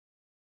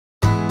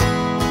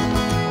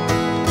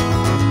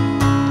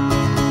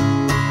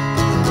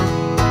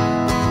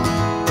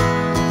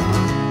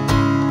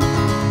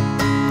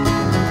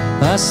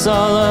I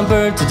saw a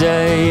bird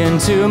today,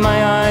 into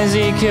my eyes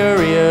he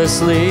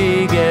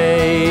curiously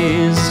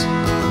gazed.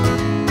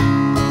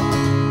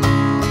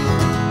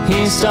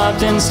 He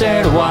stopped and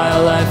stared a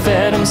while, I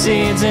fed him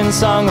seeds and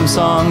sung him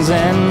songs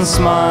and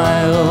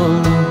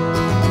smiled.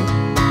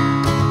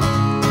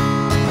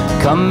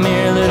 Come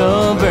here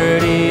little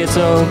birdie, it's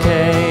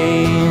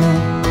okay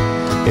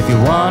if you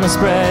wanna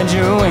spread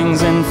your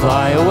wings and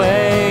fly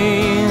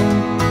away.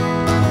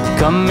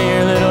 Come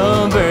here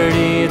little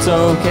birdie, it's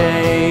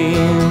okay,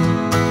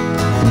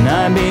 and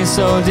I'd be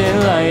so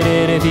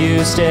delighted if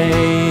you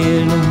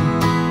stayed.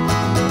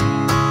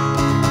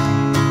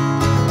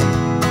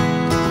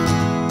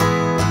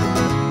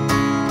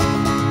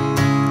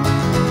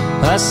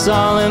 I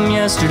saw him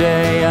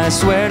yesterday, I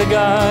swear to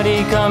God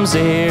he comes to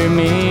hear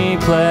me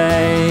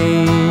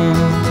play.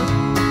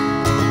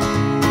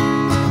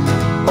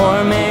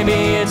 Or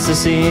maybe it's the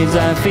seeds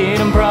I feed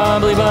him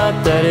probably,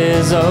 but that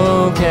is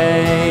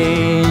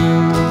okay,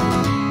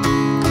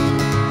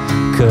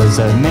 'cause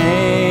I've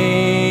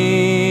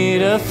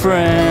made a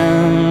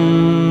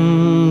friend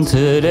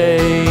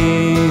today.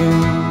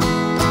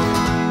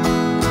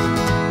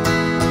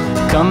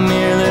 Come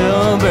here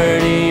little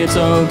birdie, it's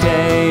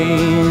okay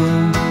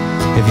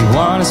if you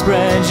wanna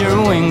spread your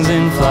wings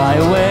and fly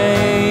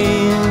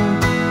away.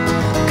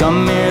 Come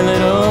here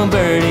little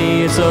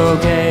birdie, it's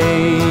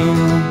okay,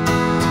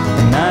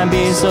 and I'd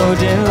be so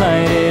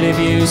delighted if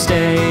you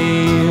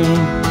stayed.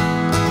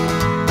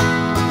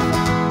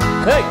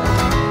 Hey!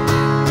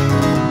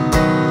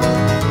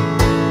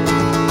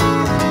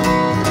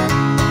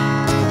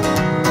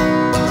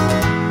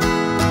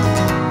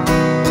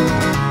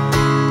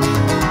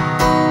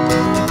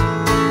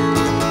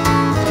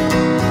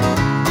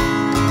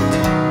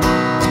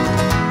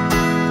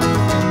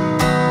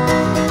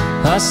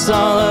 I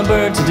saw a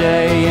bird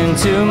today,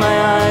 into my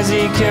eyes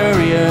he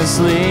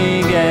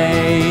curiously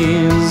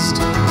gazed.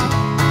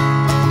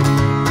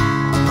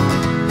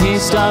 He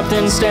stopped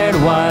and stared a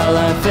while,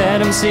 I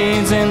fed him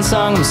seeds and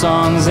sung him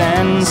songs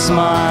and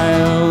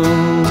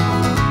smiled.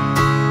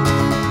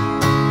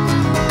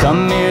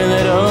 Come here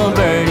little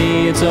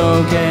birdie, it's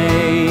okay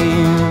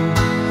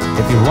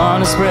if you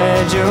wanna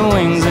spread your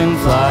wings and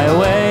fly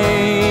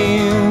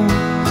away.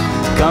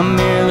 Come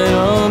here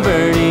little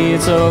birdie,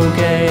 it's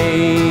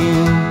okay,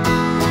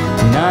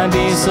 and I'd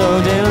be so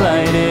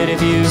delighted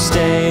if you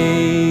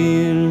stayed.